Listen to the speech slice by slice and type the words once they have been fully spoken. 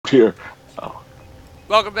here. Oh.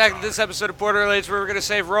 Welcome back to this episode of Borderlands, where we're gonna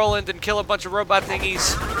save Roland and kill a bunch of robot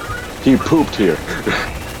thingies. He pooped here.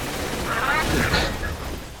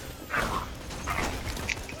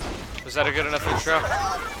 Was that a good enough intro?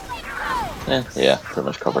 Yeah, pretty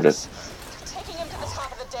much covered it. Taking him to the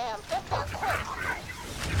top of the dam. Get there quick.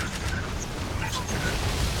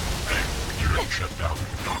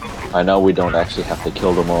 I know we don't actually have to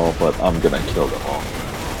kill them all, but I'm gonna kill them all.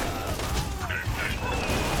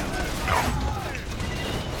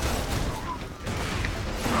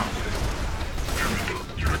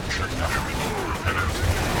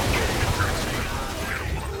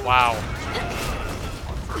 Wow.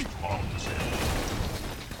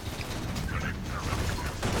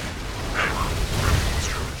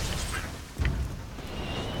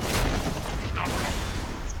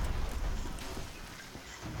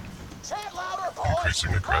 Chant louder, boys.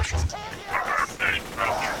 Increasing aggression.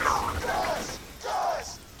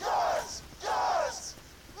 Guys!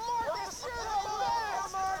 Marcus,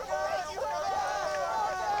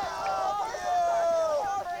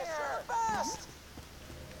 you're the best!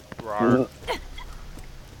 Rawr.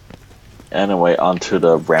 Anyway, onto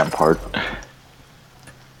the rampart. The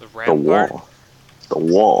The rampart? wall. The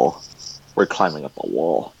wall. We're climbing up a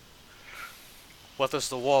wall. What does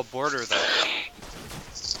the wall border, though?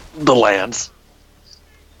 The lands.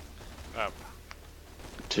 Oh.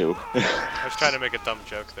 Too. I was trying to make a dumb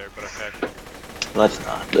joke there, but okay. Let's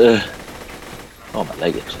not. Oh, my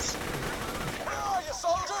leg itches.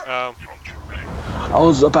 Um, I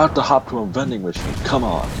was about to hop to a vending machine. Come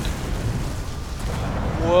on.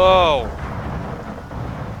 whoa!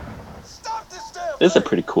 Stop this damn This is a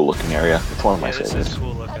pretty cool looking area. It's one of my Yeah, this favorites. is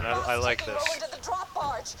cool looking. I like this. Roll into the drop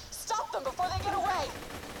barge. Stop them before they get away.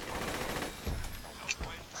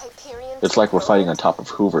 Hyperion. It's like we're fighting on top of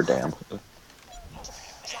Hoover Dam.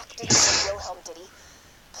 Jack didn't say Wilhelm, did he?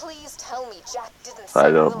 Please tell me Jack didn't say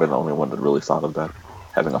I've been Wilhelm. the only one that really thought of that.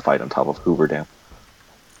 Having a fight on top of Hoover Dam.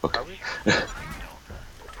 Okay. Are we?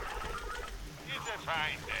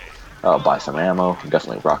 I'll buy some ammo.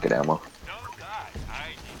 Definitely rocket ammo.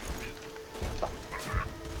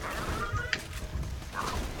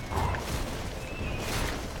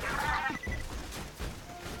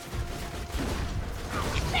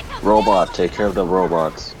 Robot, take care of the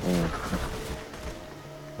robots.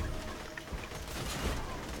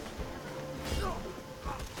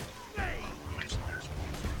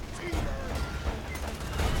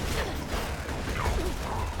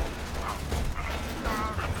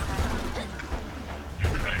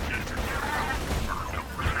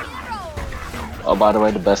 Oh, by the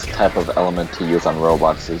way, the best type of element to use on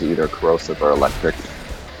robots is either corrosive or electric.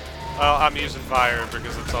 Well, I'm using fire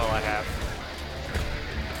because that's all I have.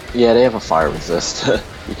 Yeah, they have a fire resist.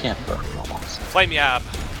 You can't burn robots. Flame yab.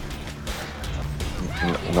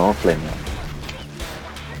 No flame.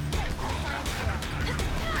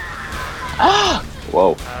 Ah!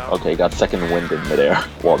 Whoa. Okay, got second wind in midair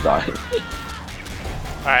while dying.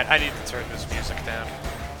 Alright, I need to turn this music down.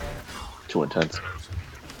 Too intense.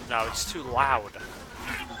 No, it's too loud.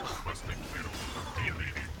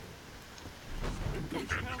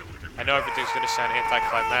 I know everything's gonna sound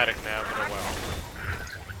anticlimactic now, but oh well.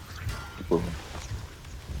 Boom.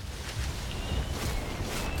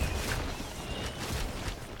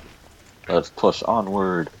 Let's push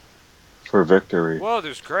onward for victory. Whoa,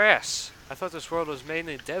 there's grass. I thought this world was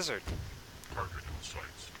mainly desert.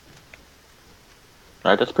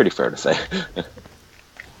 Alright, that's pretty fair to say.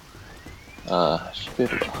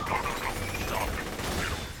 Spittle.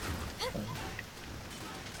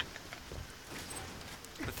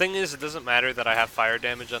 The thing is, it doesn't matter that I have fire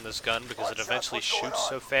damage on this gun because it eventually shoots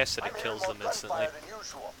so fast that it kills them instantly.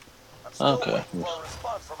 Okay.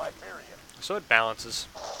 So it balances.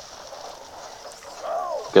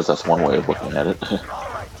 Guess that's one way of looking at it.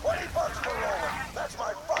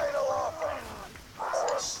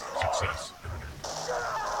 Success.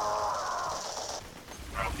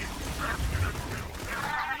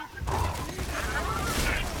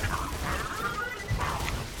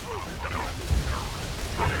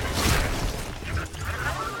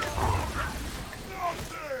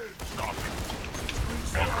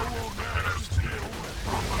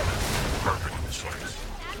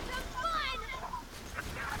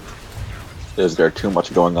 Is there too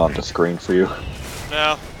much going on the screen for you?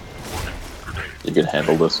 No, You can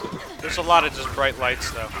handle this. there's a lot of just bright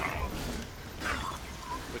lights though,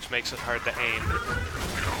 which makes it hard to aim.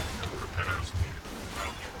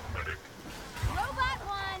 Robot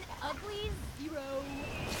 1, ugly 0.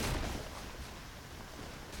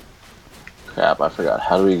 Crap, I forgot.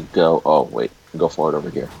 How do we go? Oh, wait. Go forward over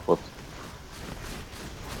here. Whoops.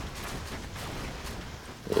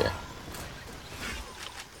 Yeah.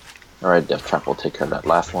 Alright, Death Trap will take care of that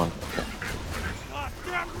last one. Okay.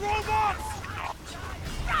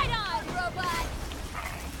 Right on, robot.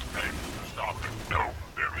 Stop. No.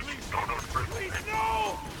 There is no. Please,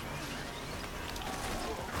 no!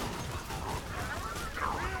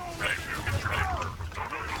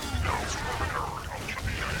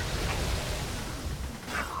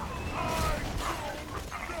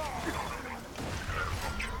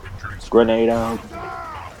 Grenade out.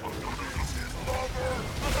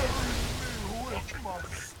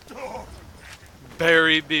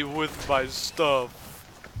 Bury me with my stuff.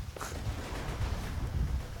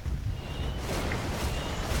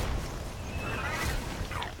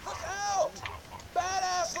 Look out!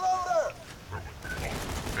 Badass loader!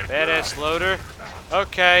 Badass loader.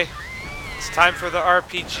 Okay. It's time for the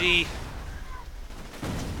RPG.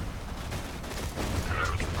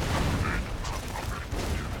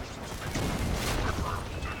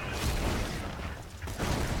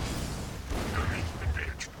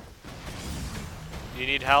 You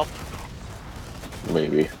need help?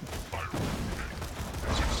 Maybe.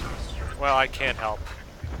 Well, I can't help.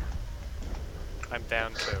 I'm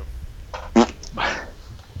down too.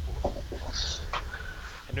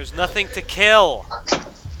 And there's nothing to kill!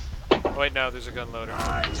 Oh, wait, no, there's a gun loader.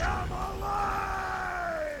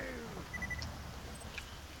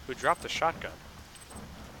 Who dropped the shotgun?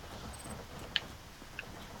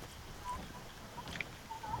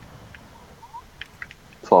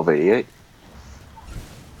 $12.88.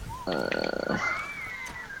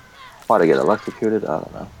 Why'd I get electrocuted? I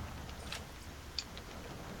don't know.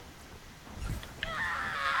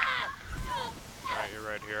 Alright, you're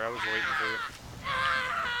right here. I was waiting for you.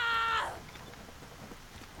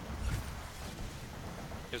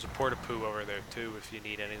 There's a porta-poo over there, too, if you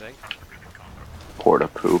need anything.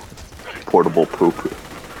 Porta-poo. Portable poop.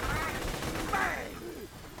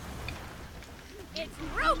 It's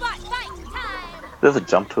robot fight time. There's a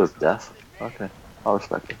jump to his death? Okay. I'll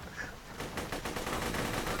respect it.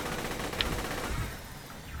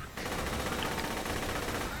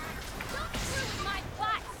 Don't use my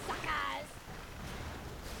butt, suckers.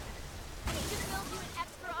 I need to build you an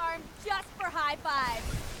extra arm just for high fives.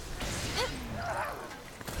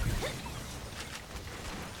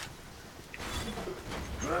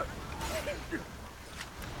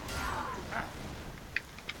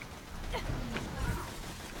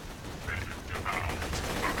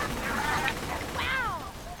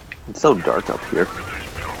 It's so dark up here.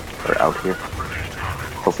 Or out here.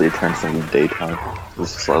 Hopefully it turns into daytime.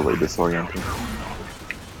 This is slightly disorienting.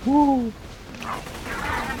 Woo!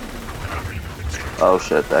 Oh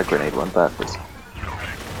shit, that grenade went backwards.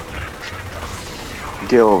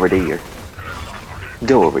 Go over there.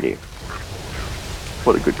 Go over there.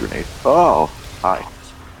 What a good grenade. Oh! Hi.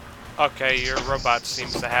 Okay, your robot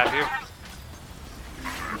seems to have you.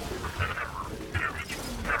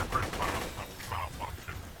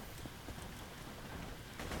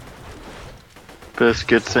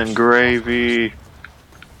 Biscuits and gravy.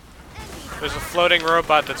 There's a floating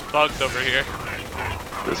robot that's bugged over here.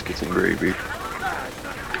 Biscuits and gravy.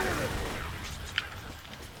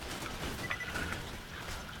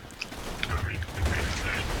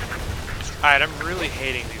 Alright, I'm really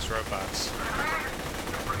hating these robots.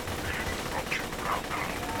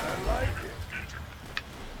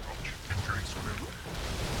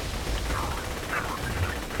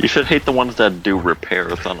 You should hate the ones that do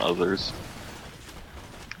repairs on others.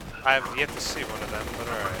 I have yet to see one of them, but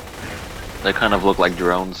alright. They kind of look like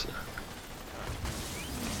drones.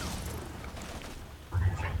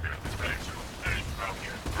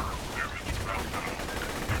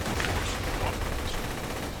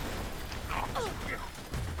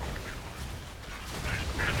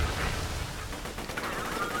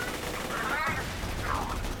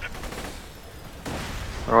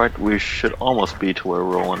 Alright, we should almost be to where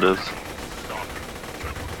Roland is.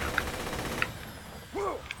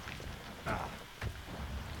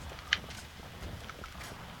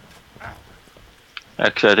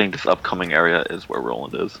 Actually, I think this upcoming area is where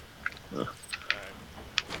Roland is.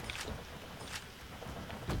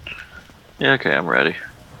 Yeah, okay, I'm ready.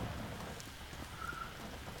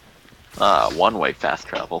 One-way fast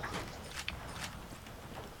travel.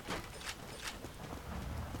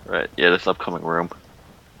 Right, yeah, this upcoming room.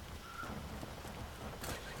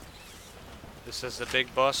 This is the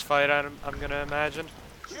big boss fight, I'm gonna imagine.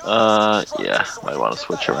 Yeah, might want to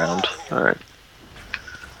switch around. Alright.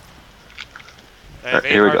 I have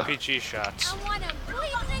 8 here we go. RPG shots. I want a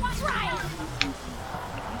blazing triumph.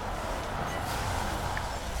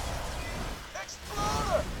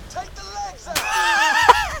 Exploder! Take the legs out!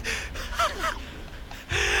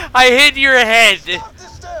 I hit your head! Stop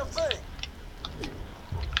this damn thing!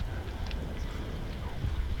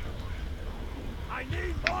 I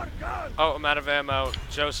need more guns! Oh, I'm out of ammo.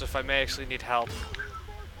 Joseph, I may actually need help.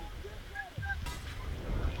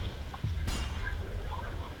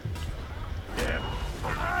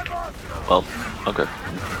 Well, okay.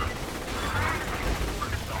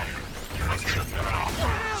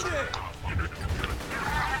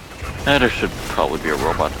 There should probably be a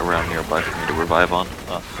robot around nearby for me to revive on.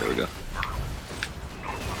 Oh, there we go.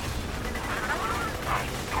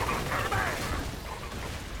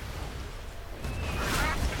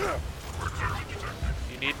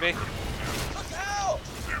 You need me? Look out!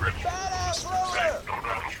 Badass loader! I'm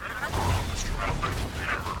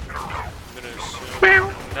gonna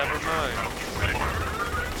assume. Never mind.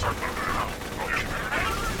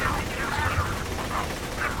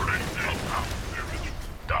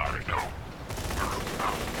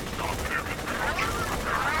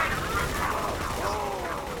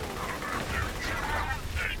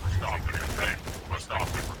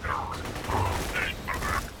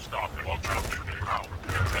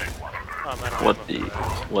 Oh, I'm out of ammo.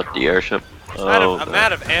 What the airship? I'm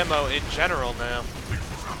out of ammo in general now.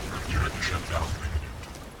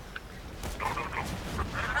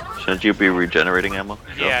 Shouldn't you be regenerating ammo?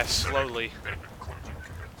 Yeah, slowly.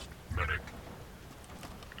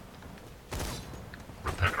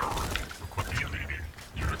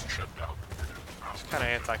 It's kind of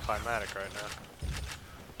anticlimactic right now.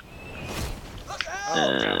 Look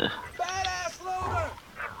out! Badass loader!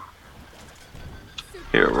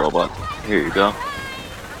 Here, robot. Here you go.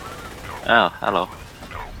 Oh, hello.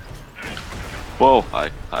 Whoa,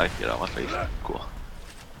 hi, hi, get out my face. Cool.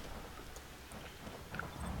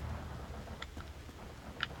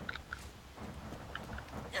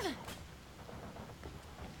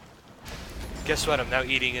 Guess what? I'm now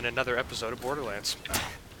eating in another episode of Borderlands.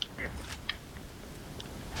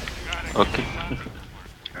 Okay.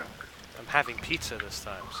 I'm having pizza this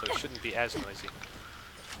time, so it shouldn't be as noisy.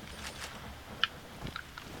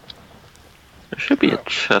 There should be a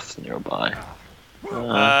chest nearby.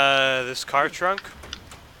 This car trunk?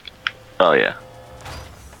 Oh yeah.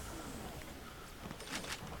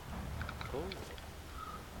 Cool.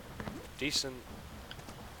 Decent.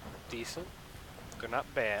 Decent. They're not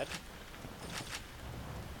bad.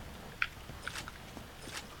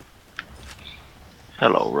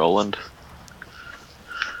 Hello, Roland.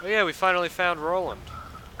 Oh yeah, we finally found Roland.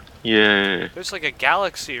 Yay. There's like a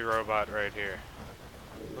galaxy robot right here.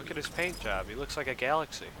 Look at his paint job. He looks like a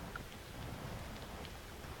galaxy.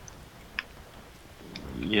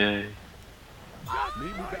 Yay.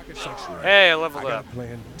 Meet me back at Sanctuary. Hey, I leveled I got up. a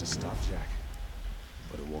plan to stop Jack,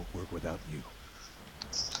 but it won't work without you.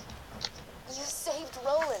 You saved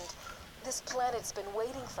Roland. This planet's been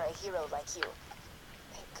waiting for a hero like you.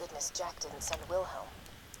 Thank goodness Jack didn't send Wilhelm.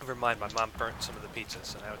 Never mind, my mom burnt some of the pizza,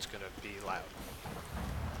 so now it's gonna be loud.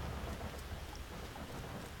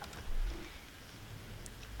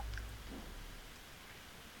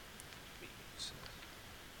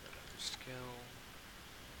 Another skill.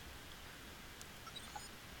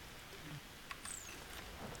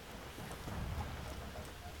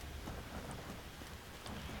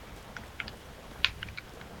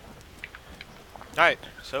 Alright,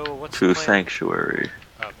 so what's To the plan? Sanctuary.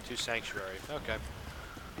 Oh, to Sanctuary. Okay.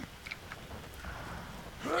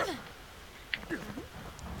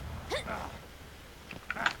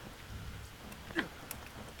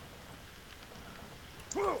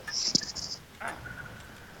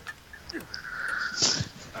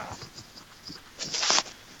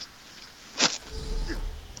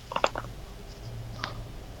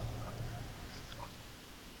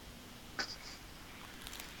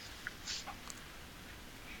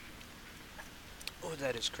 Oh,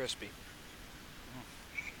 that is crispy.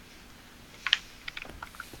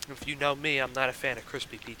 If you know me, I'm not a fan of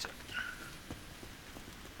crispy pizza.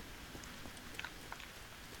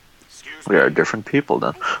 We are different people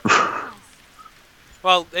then.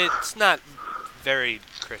 Well, it's not very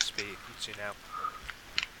crispy, you know,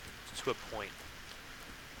 to a point.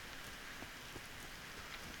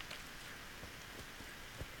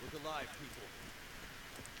 Look alive, people.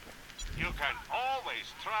 You can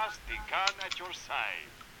always trust the gun at your side.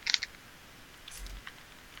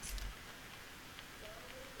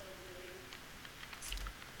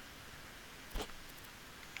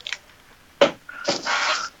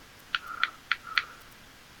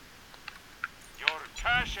 Your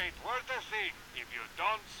cash ain't worth a thing if you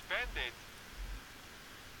don't spend it.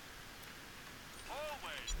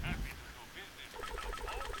 Always happy to do business with the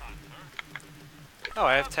old hunter. Oh,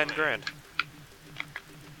 I have 10 grand.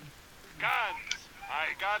 Guns!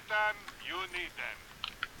 I got them, you need them.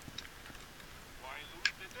 Why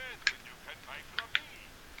lose the dead when you can buy from me?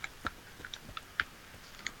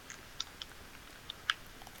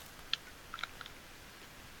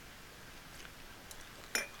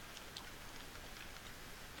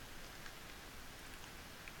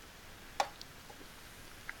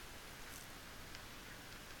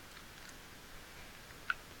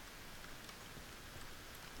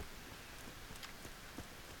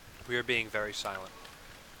 We are being very silent.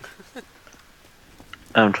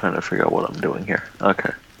 I'm trying to figure out what I'm doing here.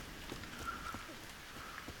 Okay.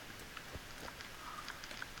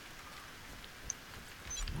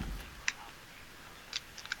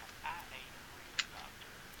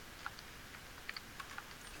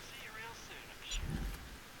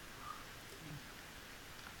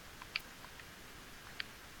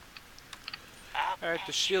 Alright,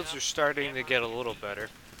 the shields are starting to get a little better.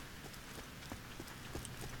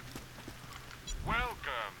 Welcome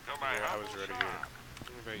to my Yeah, I humble was ready shop. here.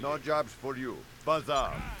 What about No you? jobs for you. Bazaar.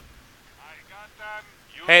 I got them.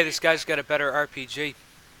 You Hey, need this guy's them. got a better RPG.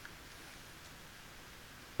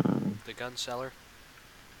 Hmm. The gun seller.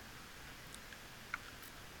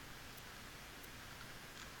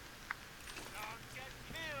 Don't get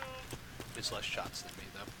killed. It's less shots than me,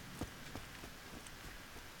 though.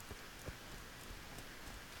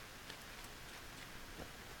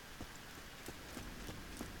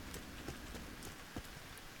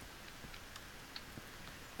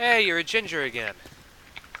 Hey, you're a ginger again.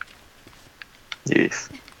 Yes.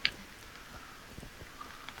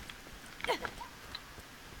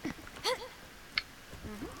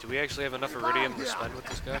 Do we actually have enough iridium to spend with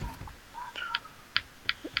this guy?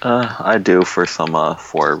 I do for some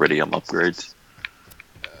 4 iridium upgrades.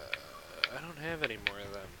 I don't have any more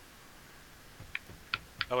of them.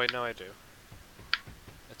 Oh wait, no I do.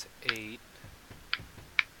 That's 8.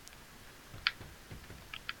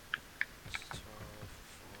 That's 12,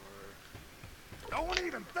 4. Don't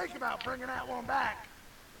even think about bringing that one back.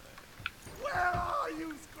 Where are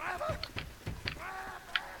you, Scrabber?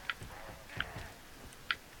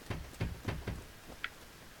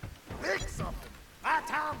 Pick something. My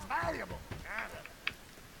time's valuable.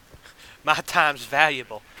 My time's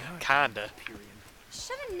valuable. Kinda.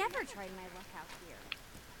 Should have never tried my luck out here.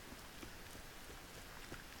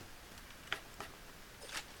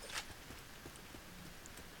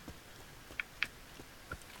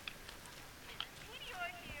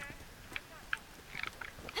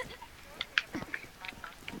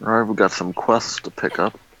 Alright, we got some quests to pick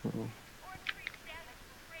up. Hmm.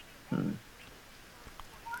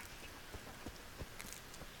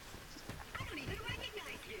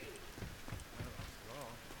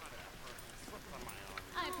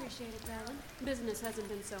 I appreciate it, darling. Business hasn't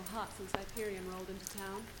been so hot since Hyperion rolled into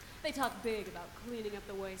town. They talk big about cleaning up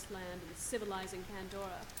the wasteland and civilizing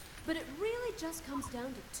Pandora. But it really just comes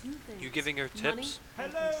down to 2 things. You giving her Money tips?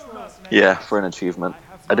 and control. Yeah, for an achievement.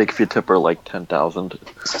 I think if you tip her like 10,000. Have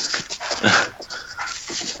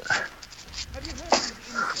you heard of these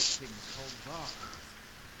insect things called bars?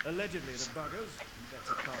 Allegedly, the buggers,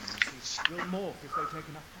 better come and see, will morph if they take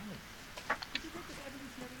enough honey. Could you take this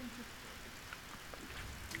evolutionary interest?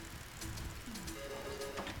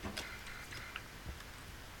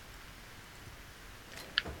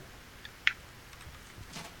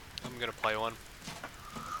 I'm gonna play one.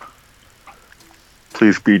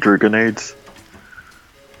 Please beat your grenades.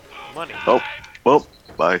 Money. Oh, well,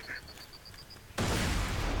 bye.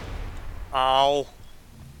 Ow.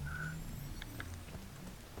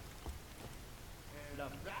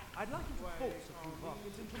 I'd like you to force a few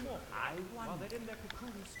buckets into more. While they're in their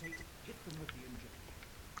cocoon state, hit them with the injection.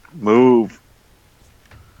 Move.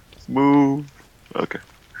 Move. Okay.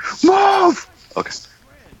 Move! Okay.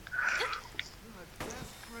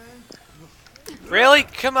 Really?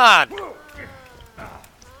 Come on.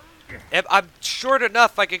 I'm short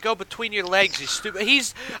enough. I could go between your legs. You stupid.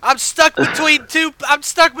 I'm stuck between I'm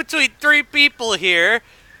stuck between 3 people here.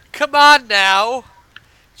 Come on now.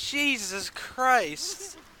 Jesus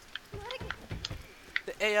Christ.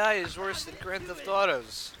 The AI is worse than Grand Theft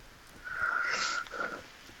Auto's.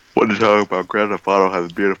 What are you talking about? Grand Theft Auto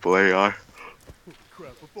has beautiful AI.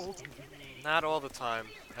 Not all the time.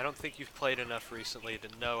 I don't think you've played enough recently to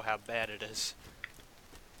know how bad it is.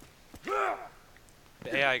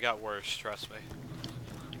 The AI got worse, trust me.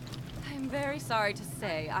 I'm very sorry to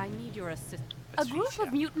say I need your assistance. A group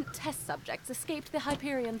of mutant test subjects escaped the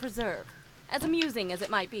Hyperion Preserve. As amusing as it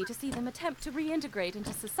might be to see them attempt to reintegrate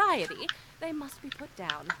into society, they must be put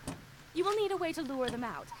down. You will need a way to lure them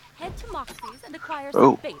out. Head to Moxie's and acquire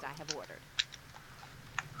some bait I have ordered.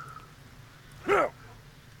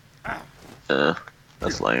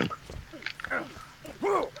 That's lame.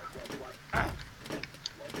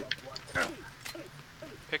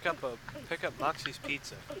 Pick up Moxie's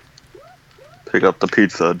pizza. Pick up the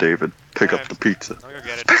pizza, David. Pick up Alright. the pizza. I'll go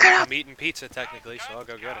get it. I'm eating pizza technically, so I'll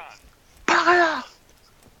go get it. Pick it up!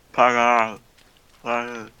 Pick it up!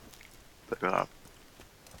 Pick it up.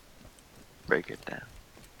 Break it down.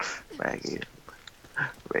 Break it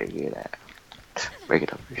up. Break it up. Break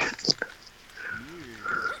it up.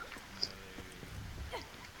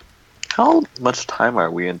 How much time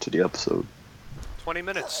are we into the episode? 20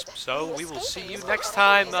 minutes. So we will see you next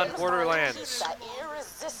time on Borderlands.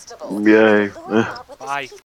 Yay. Bye.